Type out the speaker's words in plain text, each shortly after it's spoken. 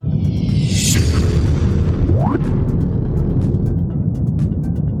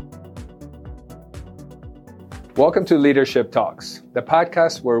Welcome to Leadership Talks, the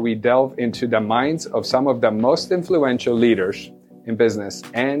podcast where we delve into the minds of some of the most influential leaders in business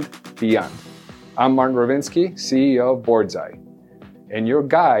and beyond. I'm Martin Rovinsky, CEO of Boardsi, and your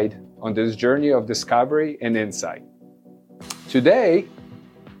guide on this journey of discovery and insight. Today,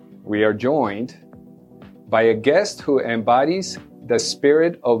 we are joined by a guest who embodies the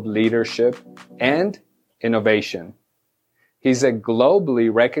spirit of leadership and innovation. He's a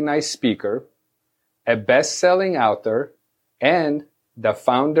globally recognized speaker, a best-selling author, and the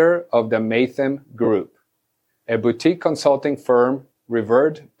founder of the Maytham Group, a boutique consulting firm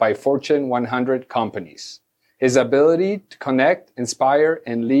revered by Fortune 100 companies. His ability to connect, inspire,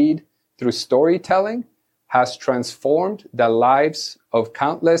 and lead through storytelling has transformed the lives of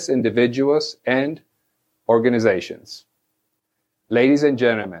countless individuals and organizations. Ladies and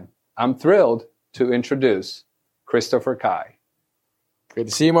gentlemen, I'm thrilled to introduce Christopher Kai. Great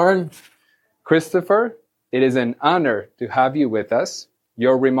to see you, Martin. Christopher, it is an honor to have you with us.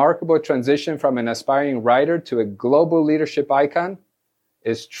 Your remarkable transition from an aspiring writer to a global leadership icon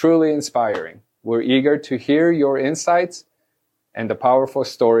is truly inspiring. We're eager to hear your insights and the powerful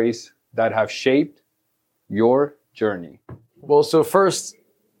stories that have shaped your journey. Well, so first,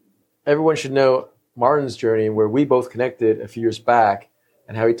 everyone should know Martin's journey, where we both connected a few years back,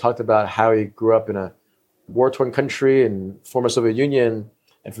 and how he talked about how he grew up in a war-torn country and former Soviet Union.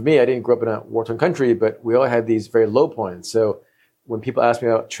 And for me, I didn't grow up in a war-torn country, but we all had these very low points. So when people ask me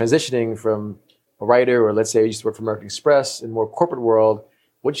about transitioning from a writer, or let's say I used to work for American Express in more corporate world,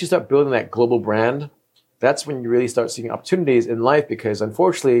 once you start building that global brand, that's when you really start seeing opportunities in life, because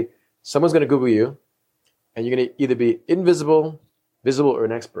unfortunately, someone's going to Google you, and you're going to either be invisible, visible, or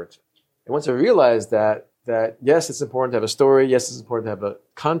an expert. And once I realized that yes, it's important to have a story, yes, it's important to have a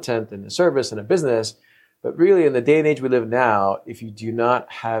content and a service and a business, but really, in the day and age we live now, if you do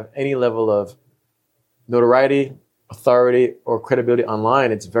not have any level of notoriety, authority, or credibility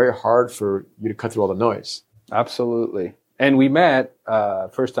online, it's very hard for you to cut through all the noise. Absolutely. And we met,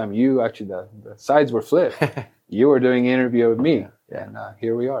 first time the sides were flipped. You were doing an interview with me, and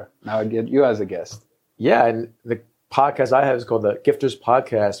here we are. Now I get you as a guest. Yeah, and the podcast I have is called the Gifters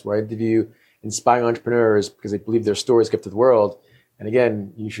Podcast, where I interview inspiring entrepreneurs because they believe their stories gift to the world. And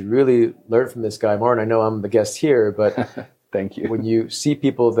again, you should really learn from this guy, Martin. I know I'm the guest here, but thank you. When you see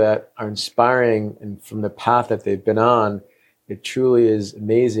people that are inspiring and from the path that they've been on, it truly is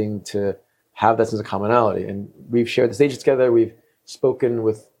amazing to have that sense of commonality. And we've shared the stages together. We've spoken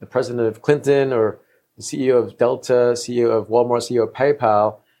with the president of Clinton, or the CEO of Delta, CEO of Walmart, CEO of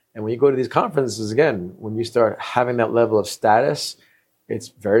PayPal. And when you go to these conferences, again, when you start having that level of status, it's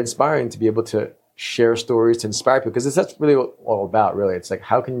very inspiring to be able to share stories to inspire people, because that's really what it's all about, really. It's like,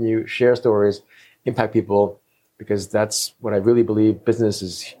 how can you share stories, impact people, because that's what I really believe business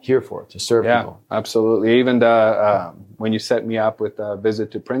is here for, to serve people. Yeah, absolutely. Even when you set me up with a visit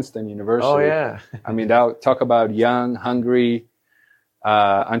to Princeton University. Oh, yeah. I mean, that talk about young, hungry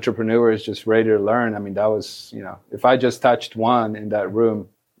entrepreneurs just ready to learn. I mean, that was, if I just touched one in that room.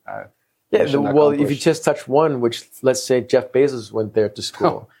 Well, if you just touch one, which let's say Jeff Bezos went there to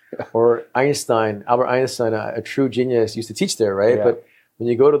school. Or Einstein, Albert Einstein, a true genius, used to teach there, right? Yeah. But when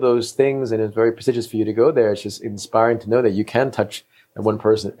you go to those things and it's very prestigious for you to go there, it's just inspiring to know that you can touch one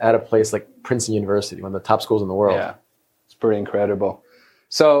person at a place like Princeton University, one of the top schools in the world. Yeah, it's pretty incredible.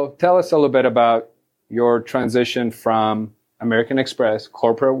 So tell us a little bit about your transition from American Express,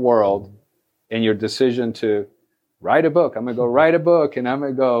 corporate world, and your decision to write a book. I'm going to go write a book, and I'm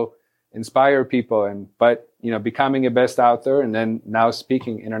going to go inspire people, but becoming a best author, and then now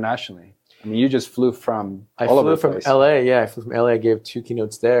speaking internationally. I mean, you just flew from all over the place. I flew from LA. Yeah, I flew from LA. I gave 2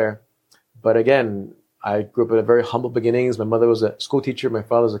 keynotes there. But again, I grew up in very humble beginnings. My mother was a school teacher. My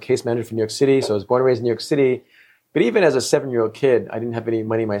father was a case manager for New York City. So I was born and raised in New York City. But even as a 7-year-old kid, I didn't have any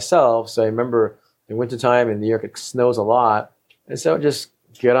money myself. So I remember in wintertime in New York, it snows a lot. And so I would just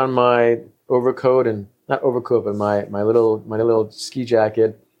get on my overcoat, and not overcoat, but my little ski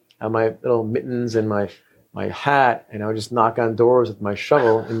jacket, and my little mittens and my hat, and I would just knock on doors with my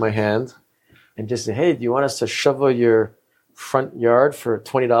shovel in my hand and just say, hey, do you want us to shovel your front yard for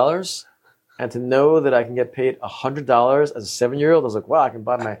 $20? And to know that I can get paid $100 as a 7-year-old, I was like, wow, I can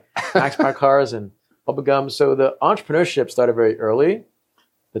buy my Max Power cars and bubble gum. So the entrepreneurship started very early.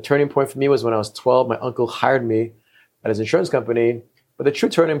 The turning point for me was when I was 12. My uncle hired me at his insurance company. But the true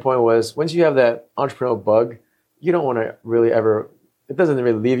turning point was once you have that entrepreneurial bug, you don't want to really ever, it doesn't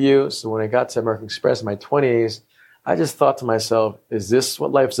really leave you. So when I got to American Express in my 20s, I just thought to myself, is this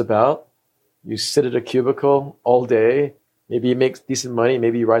what life's about? You sit at a cubicle all day. Maybe you make decent money.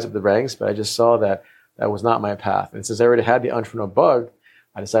 Maybe you rise up the ranks. But I just saw that that was not my path. And since I already had the entrepreneur bug,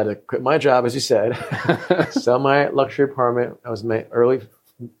 I decided to quit my job, as you said, sell my luxury apartment. I was in my early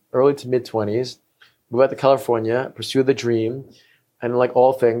to mid-20s, move out to California, pursue the dream. And like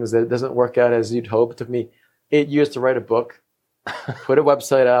all things, that it doesn't work out as you'd hope. It took me 8 years to write a book, put a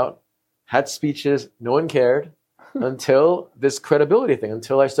website out, had speeches. No one cared until this credibility thing,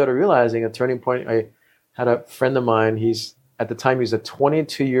 until I started realizing a turning point. I had a friend of mine. At the time, he was a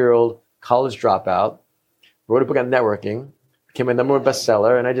 22-year-old college dropout, wrote a book on networking, became a #1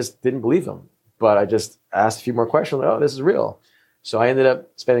 bestseller, and I just didn't believe him. But I just asked a few more questions. Like, oh, this is real. So I ended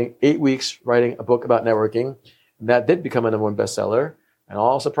up spending 8 weeks writing a book about networking. And that did become a #1 bestseller. And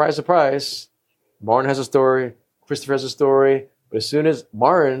all surprise, surprise, Martin has a story, Christopher has a story. But as soon as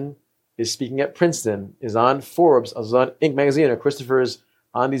Martin is speaking at Princeton, is on Forbes, is on Inc. magazine, or Christopher is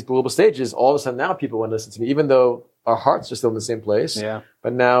on these global stages, all of a sudden now people want to listen to me, even though our hearts are still in the same place. Yeah.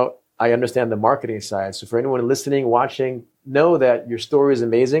 But now I understand the marketing side. So for anyone listening, watching, know that your story is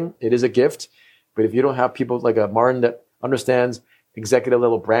amazing. It is a gift. But if you don't have people like a Martin that understands executive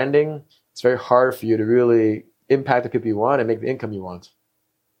level branding, it's very hard for you to really impact the people you want and make the income you want.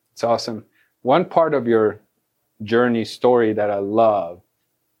 It's awesome. One part of your journey story that I love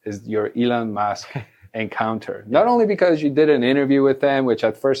is your Elon Musk encounter. Not only because you did an interview with him, which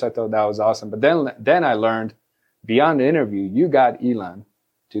at first I thought that was awesome, but then I learned beyond the interview, you got Elon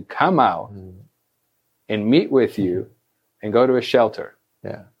to come out and meet with you and go to a shelter.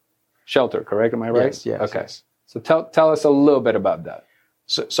 Yeah. Shelter, correct? Am I right? Yes. Okay. So tell us a little bit about that.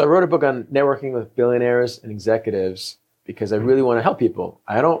 So I wrote a book on networking with billionaires and executives because I really want to help people.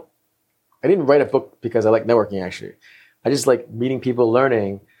 I didn't write a book because I like networking, actually. I just like meeting people,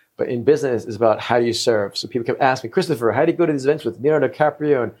 learning. But in business, it's about how do you serve. So people kept asking me, Christopher, how do you go to these events with Leonardo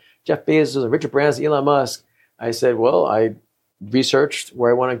DiCaprio and Jeff Bezos and Richard Branson, Elon Musk? I said, well, I researched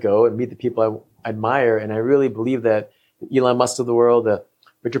where I want to go and meet the people I admire. And I really believe that Elon Musk of the world, the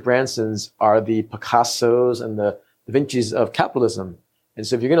Richard Bransons are the Picassos and the Da Vinci's of capitalism. And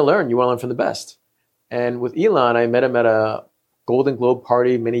so if you're going to learn, you want to learn from the best. And with Elon, I met him at a Golden Globe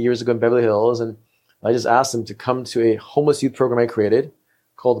party many years ago in Beverly Hills. And I just asked him to come to a homeless youth program I created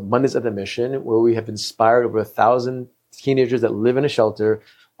called Mondays at the Mission, where we have inspired over 1,000 teenagers that live in a shelter,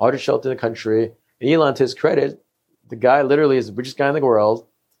 largest shelter in the country. And Elon, to his credit, the guy literally is the richest guy in the world.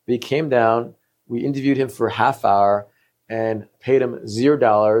 But he came down, we interviewed him for a half hour and paid him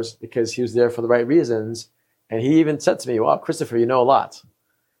 $0 because he was there for the right reasons. And he even said to me, wow, Christopher, you know a lot.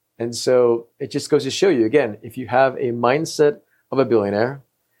 And so it just goes to show you, again, if you have a mindset of a billionaire,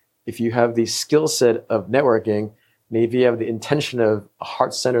 if you have the skill set of networking, and if you have the intention of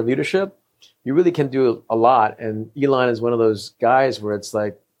heart-centered leadership, you really can do a lot. And Elon is one of those guys where it's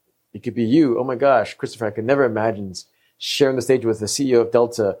like, it could be you. Oh my gosh, Christopher, I could never imagine sharing the stage with the CEO of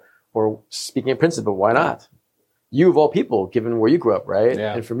Delta or speaking at Princeton, but why not? You of all people, given where you grew up, right?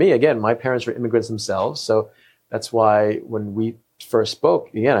 Yeah. And for me, again, my parents were immigrants themselves. So that's why when we first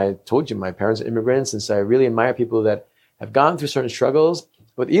spoke, again, I told you my parents are immigrants. And so I really admire people that have gone through certain struggles.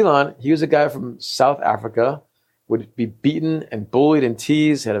 With Elon, he was a guy from South Africa, would be beaten and bullied and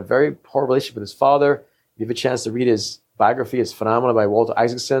teased, had a very poor relationship with his father. If you have a chance to read his biography, it's phenomenal, by Walter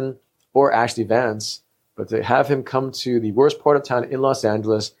Isaacson or Ashley Vance. But to have him come to the worst part of town in Los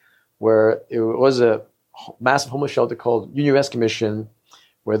Angeles, where it was a massive homeless shelter called Union Rescue Mission,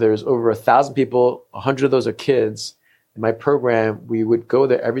 where there's over 1,000 people, 100 of those are kids. In my program, we would go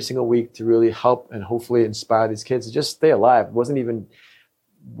there every single week to really help and hopefully inspire these kids to just stay alive. It wasn't even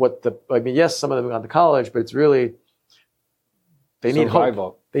yes, some of them got to college, but it's really, they need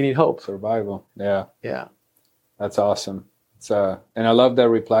hope. They need hope. Survival. Yeah. Yeah. That's awesome. And I love that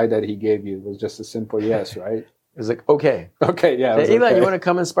reply that he gave you. It was just a simple yes, right? It was like, okay. Okay, yeah. Hey, Eli, you want to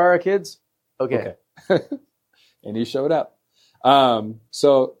come inspire our kids? Okay. And he showed up.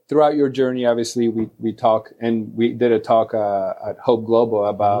 So throughout your journey, obviously, we talk, and we did a talk at Hope Global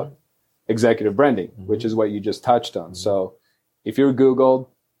about executive branding, which is what you just touched on. So if you're Googled,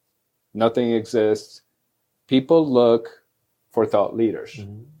 nothing exists. People look for thought leaders.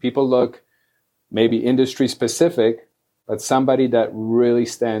 People look maybe industry specific, but somebody that really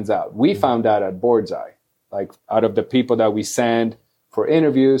stands out. We found out at Boardsi, like out of the people that we send for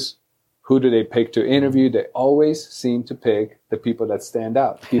interviews, who do they pick to interview? They always seem to pick the people that stand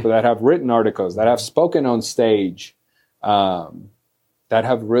out, people that have written articles, that have spoken on stage, that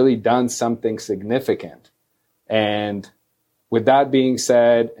have really done something significant. And with that being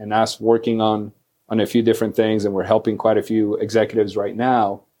said, and us working on a few different things, and we're helping quite a few executives right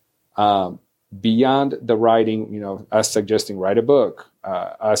now, beyond the writing, us suggesting write a book,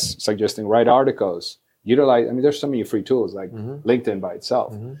 us suggesting write articles, utilize. I mean, there's so many free tools like LinkedIn by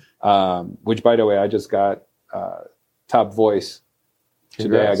itself, which, by the way, I just got top voice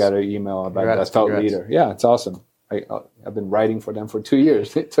today. I got an email about that felt leader. Yeah, it's awesome. I've been writing for them for 2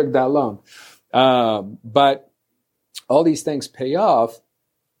 years. It took that long. But all these things pay off.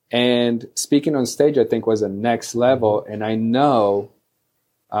 And speaking on stage, I think, was a next level. And I know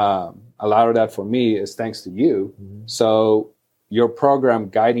a lot of that for me is thanks to you. So your program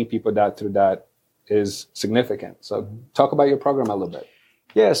guiding people through that is significant. So talk about your program a little bit.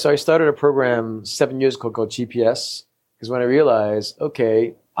 Yeah, so I started a program 7 years ago called GPS, because when I realized,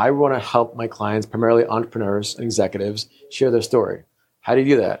 okay, I want to help my clients, primarily entrepreneurs and executives, share their story. How do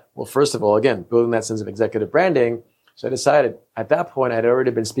you do that? Well, first of all, again, building that sense of executive branding. So I decided at that point, I'd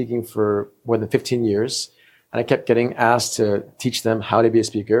already been speaking for more than 15 years, and I kept getting asked to teach them how to be a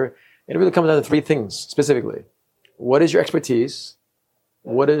speaker. And it really comes down to three things specifically. What is your expertise?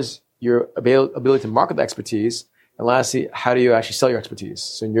 What is your ability to market the expertise? And lastly, how do you actually sell your expertise?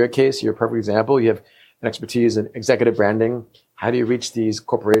 So in your case, you're a perfect example. You have an expertise in executive branding. How do you reach these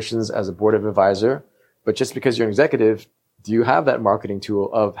corporations as a board of advisor? But just because you're an executive, do you have that marketing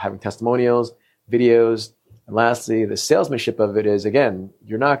tool of having testimonials, videos? And lastly, the salesmanship of it is, again,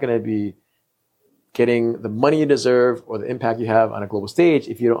 you're not going to be getting the money you deserve or the impact you have on a global stage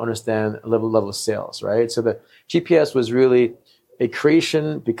if you don't understand a level of sales, right? So the GPS was really a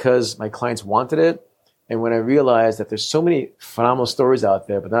creation because my clients wanted it. And when I realized that there's so many phenomenal stories out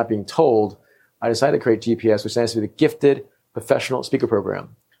there, but not being told, I decided to create GPS, which stands for the Gifted Professional Speaker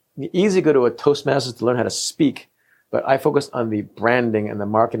Program. It's easy to go to a Toastmasters to learn how to speak, but I focus on the branding and the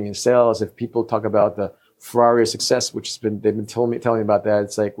marketing and sales. If people talk about the Ferrari of success, they've been telling me about that.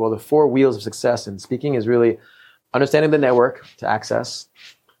 It's like, well, the 4 wheels of success in speaking is really understanding the network to access,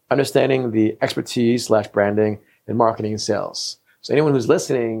 understanding the expertise / branding, and marketing and sales. So anyone who's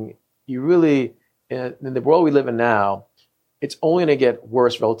listening, you really, in the world we live in now, it's only going to get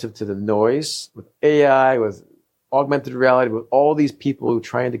worse relative to the noise with AI, with augmented reality, with all these people who are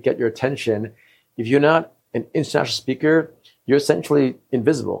trying to get your attention. If you're not an international speaker, you're essentially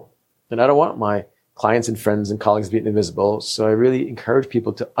invisible. And I don't want my clients and friends and colleagues being invisible. So I really encourage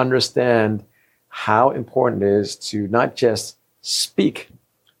people to understand how important it is to not just speak,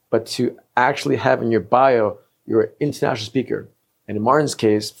 but to actually have in your bio, you're an international speaker. And in Martin's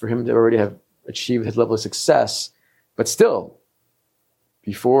case, for him to already have achieved his level of success, but still,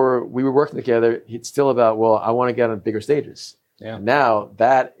 before we were working together, it's still about, well, I want to get on bigger stages. Yeah. And now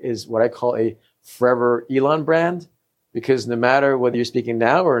that is what I call a forever Elon brand, because no matter whether you're speaking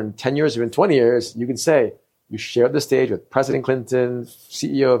now or in 10 years or in 20 years, you can say you shared the stage with President Clinton,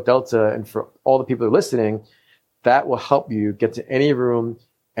 CEO of Delta, and for all the people who are listening, that will help you get to any room,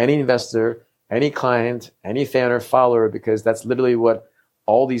 any investor, any client, any fan or follower, because that's literally what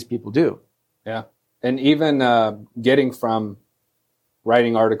all these people do. Yeah. And even getting from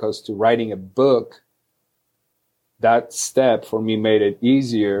writing articles to writing a book, that step for me made it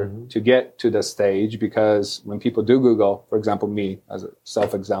easier to get to the stage, because when people do Google, for example, me as a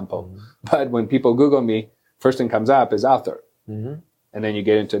self-example, but when people Google me, first thing comes up is author. And then you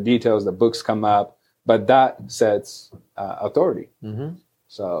get into details, the books come up, but that sets authority.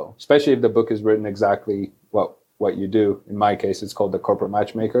 So especially if the book is written exactly what you do. In my case, it's called The Corporate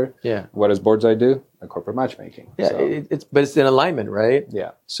Matchmaker. Yeah. What does Boardsi do? The corporate matchmaking. Yeah, so. But it's in alignment, right?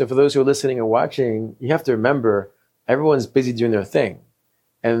 Yeah. So for those who are listening and watching, you have to remember, everyone's busy doing their thing.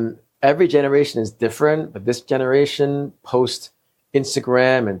 And every generation is different, but this generation, post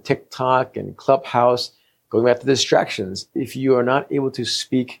Instagram and TikTok and Clubhouse, going back to the distractions, if you are not able to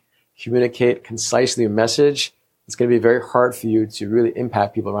speak, communicate concisely a message, it's going to be very hard for you to really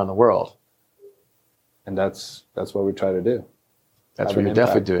impact people around the world. And that's what we try to do. That's what you're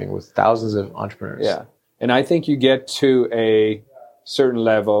definitely doing with thousands of entrepreneurs. Yeah. And I think you get to a certain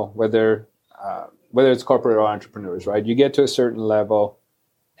level, whether it's corporate or entrepreneurs, right? You get to a certain level,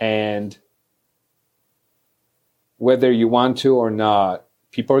 and whether you want to or not,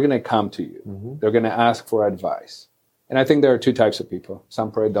 people are going to come to you. They're going to ask for advice. And I think there are 2 types of people.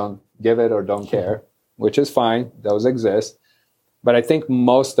 Some probably don't give it or don't care, which is fine. Those exist. But I think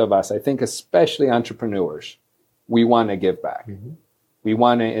most of us, especially entrepreneurs, we want to give back. We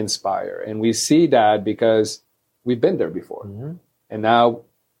want to inspire. And we see that because we've been there before. And now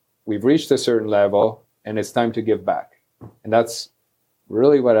we've reached a certain level, and it's time to give back. And that's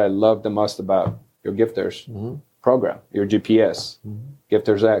really what I love the most about your Gifters program, your GPS,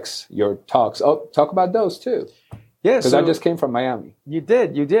 Gifters X, your talks. Oh, talk about those too. Yeah, because I just came from Miami. You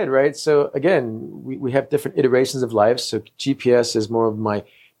did, right? So again, we have different iterations of life. So GPS is more of my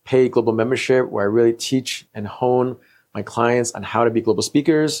paid global membership, where I really teach and hone my clients on how to be global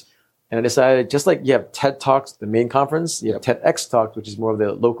speakers. And I decided, just like you have TED Talks, the main conference, you have TEDx Talks, which is more of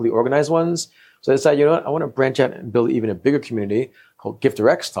the locally organized ones. So I decided, you know what, I want to branch out and build even a bigger community called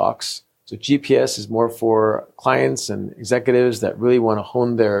GifterX Talks. So GPS is more for clients and executives that really want to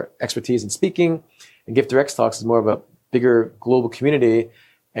hone their expertise in speaking. And GifterX Talks is more of a bigger global community.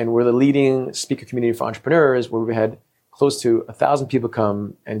 And we're the leading speaker community for entrepreneurs, where we had close to 1,000 people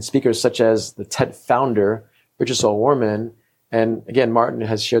come, and speakers such as the TED founder, Richard Saul Warman. And again, Martin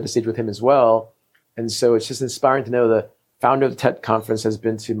has shared the stage with him as well. And so it's just inspiring to know the founder of the TED conference has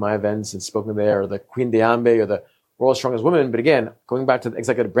been to my events and spoken there, or the Queen Diambe, or the World's Strongest Woman. But again, going back to the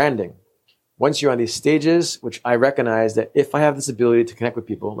executive branding, once you're on these stages, which I recognize that if I have this ability to connect with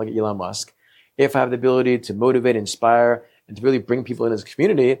people like Elon Musk, if I have the ability to motivate, inspire, and to really bring people in as a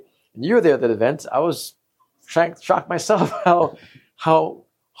community, and you're there at that event, I was shocked myself how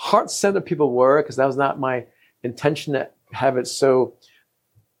heart-centered people were, because that was not my intention to have it. So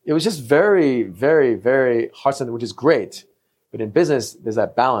it was just very, very, very heart-centered, which is great. But in business, there's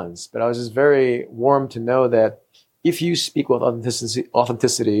that balance. But I was just very warm to know that if you speak with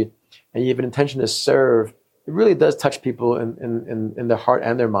authenticity and you have an intention to serve, it really does touch people in their heart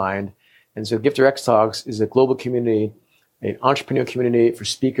and their mind. And so GifterX Talks is a global community, an entrepreneur community for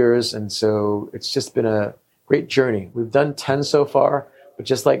speakers. And so it's just been a great journey. We've done 10 so far, but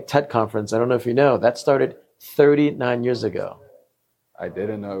just like TED Conference, I don't know if you know, that started 39 years ago. I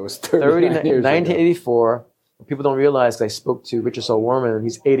didn't know it was 39 years 1984. Ago. People don't realize, because I spoke to Richard Saul Warman, and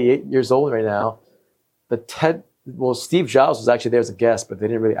he's 88 years old right now. Steve Jobs was actually there as a guest, but they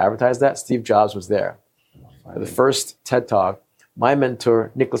didn't really advertise that. Steve Jobs was there for the first TED Talk. My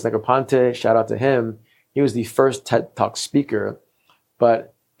mentor, Nicholas Negroponte, shout out to him. He was the first TED Talk speaker,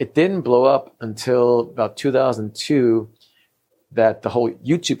 but it didn't blow up until about 2002 that the whole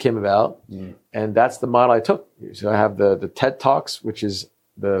YouTube came about. And that's the model I took. So I have the TED Talks, which is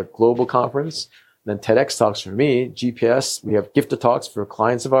the global conference, then TEDx Talks for me, GPS, we have Gifter Talks for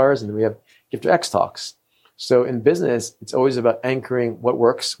clients of ours, and then we have GifterX Talks. So in business, it's always about anchoring what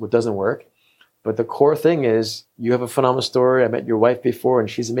works, what doesn't work. But the core thing is, you have a phenomenal story. I met your wife before, and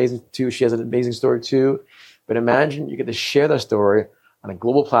she's amazing too. She has an amazing story too. But imagine you get to share that story on a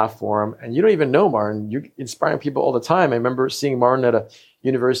global platform, and you don't even know Martin. You're inspiring people all the time. I remember seeing Martin at a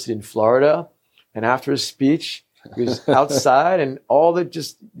university in Florida, and after his speech, he was outside, and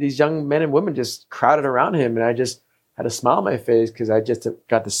these young men and women just crowded around him, and I just had a smile on my face because I just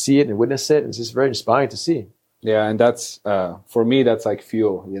got to see it and witness it, and it's just very inspiring to see. Yeah, and that's for me, that's like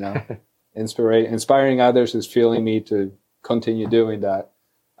fuel, you know. Inspiring others is fueling me to continue doing that.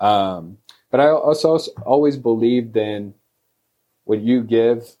 But I also always believed in what you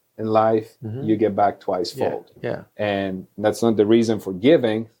give in life, you get back twice fold. Yeah. And that's not the reason for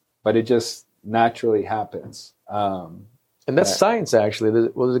giving, but it just naturally happens. And that's science, actually.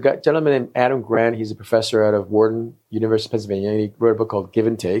 There's a gentleman named Adam Grant. He's a professor out of Wharton, University of Pennsylvania. And he wrote a book called Give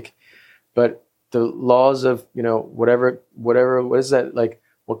and Take. But the laws of, whatever, what is that? Like,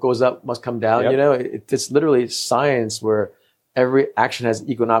 what goes up must come down. It's literally science where every action has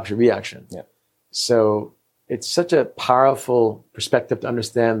equal and opposite reaction. Yeah. So it's such a powerful perspective to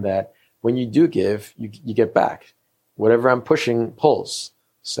understand that when you do give, you get back. Whatever I'm pushing pulls.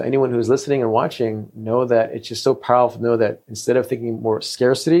 So anyone who's listening and watching, know that it's just so powerful to know that instead of thinking more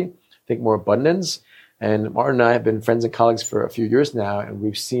scarcity, think more abundance. And Martin and I have been friends and colleagues for a few years now, and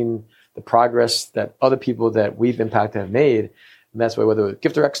we've seen the progress that other people that we've impacted have made. And that's why, whether it's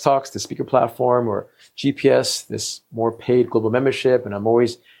GifterX Talks, the speaker platform, or GPS, this more paid global membership, and I'm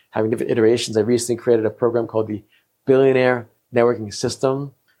always having different iterations. I recently created a program called the Billionaire Networking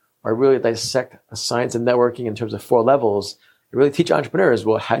System, where I really dissect the science of networking in terms of 4 levels. I really teach entrepreneurs,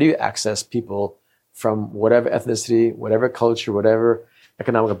 well, how do you access people from whatever ethnicity, whatever culture, whatever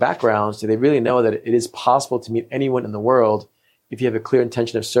economic backgrounds? Do they really know that it is possible to meet anyone in the world if you have a clear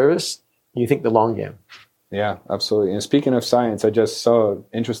intention of service and you think the long game? Yeah, absolutely. And speaking of science, I just saw an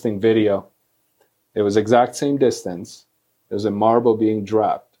interesting video. It was exact same distance. There was a marble being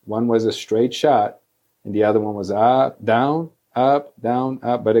dropped. One was a straight shot, and the other one was up, down, up,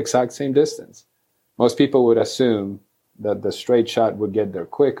 but exact same distance. Most people would assume that the straight shot would get there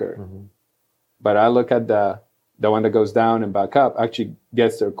quicker. But I look at the one that goes down and back up actually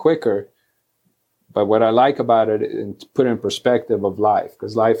gets there quicker. But what I like about it, and to put in perspective of life,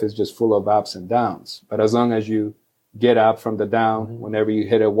 because life is just full of ups and downs. But as long as you get up from the down, whenever you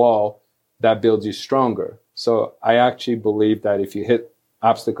hit a wall, that builds you stronger. So I actually believe that if you hit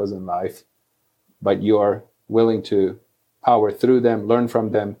obstacles in life, but you are willing to power through them, learn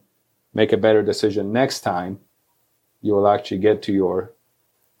from them, make a better decision next time, you will actually get to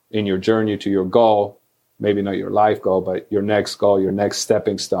in your journey to your goal, maybe not your life goal, but your next goal, your next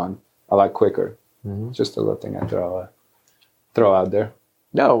stepping stone a lot quicker. Mm-hmm. Just a little thing I throw out there.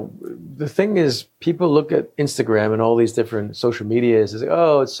 No, the thing is, people look at Instagram and all these different social medias as like,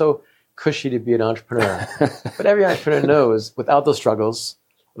 oh, it's so cushy to be an entrepreneur. But every entrepreneur knows without those struggles,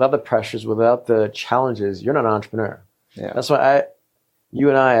 without the pressures, without the challenges, you're not an entrepreneur. Yeah. That's why you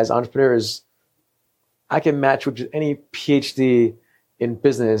and I, as entrepreneurs, I can match with any PhD in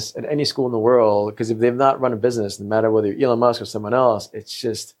business at any school in the world, because if they've not run a business, no matter whether you're Elon Musk or someone else, it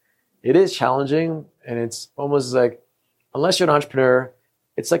is challenging. And it's almost like, unless you're an entrepreneur,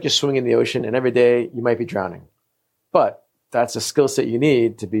 it's like you're swimming in the ocean and every day you might be drowning. But that's a skill set you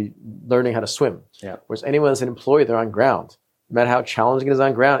need to be learning how to swim. Yeah. Whereas anyone that's an employee, they're on ground. No matter how challenging it is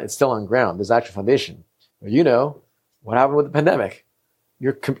on ground, it's still on ground. There's actual foundation. You know, what happened with the pandemic?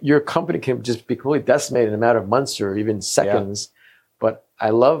 Your company can just be completely decimated in a matter of months or even seconds. Yeah. But I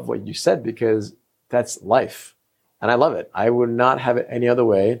love what you said, because that's life. And I love it. I would not have it any other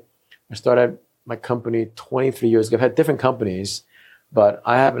way. I started my company 23 years ago. I've had different companies, but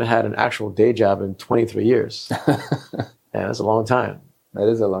I haven't had an actual day job in 23 years. And that's a long time. That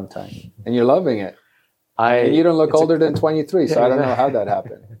is a long time. And you're loving it. And you don't look older than 23, so I don't know how that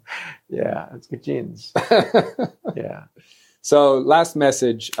happened. Yeah, it's good genes. Yeah. So last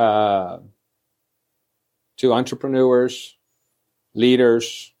message to entrepreneurs,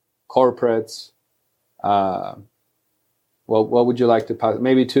 leaders, corporates. What would you like to pass?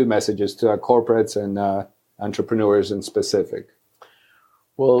 Maybe two messages to our corporates and entrepreneurs in specific.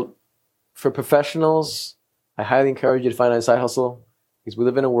 Well, for professionals, I highly encourage you to find a side hustle, because we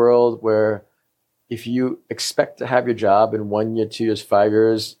live in a world where if you expect to have your job in 1 year, 2 years, 5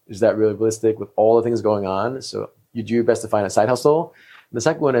 years, is that really realistic with all the things going on? So you do your best to find a side hustle. And the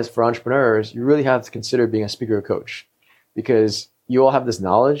second one is for entrepreneurs, you really have to consider being a speaker or coach, because you all have this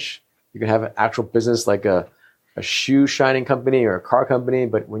knowledge. You can have an actual business like a shoe shining company or a car company,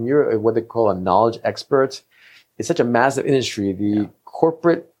 but when you're what they call a knowledge expert, it's such a massive industry. The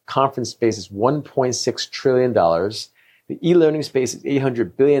corporate conference space is $1.6 trillion. The e-learning space is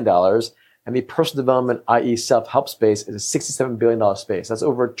 $800 billion. And the personal development, i.e. self-help space, is a $67 billion space. That's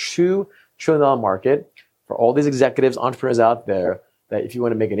over a $2 trillion market for all these executives, entrepreneurs out there, that if you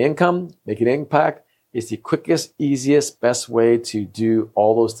want to make an income, make an impact, it's the quickest, easiest, best way to do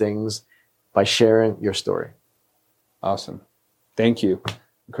all those things by sharing your story. Awesome. Thank you.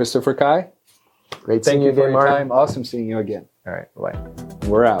 Christopher Kai. Great seeing you again, for your Mark. time. Awesome seeing you again. All right. Bye-bye.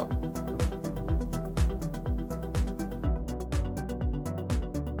 We're out.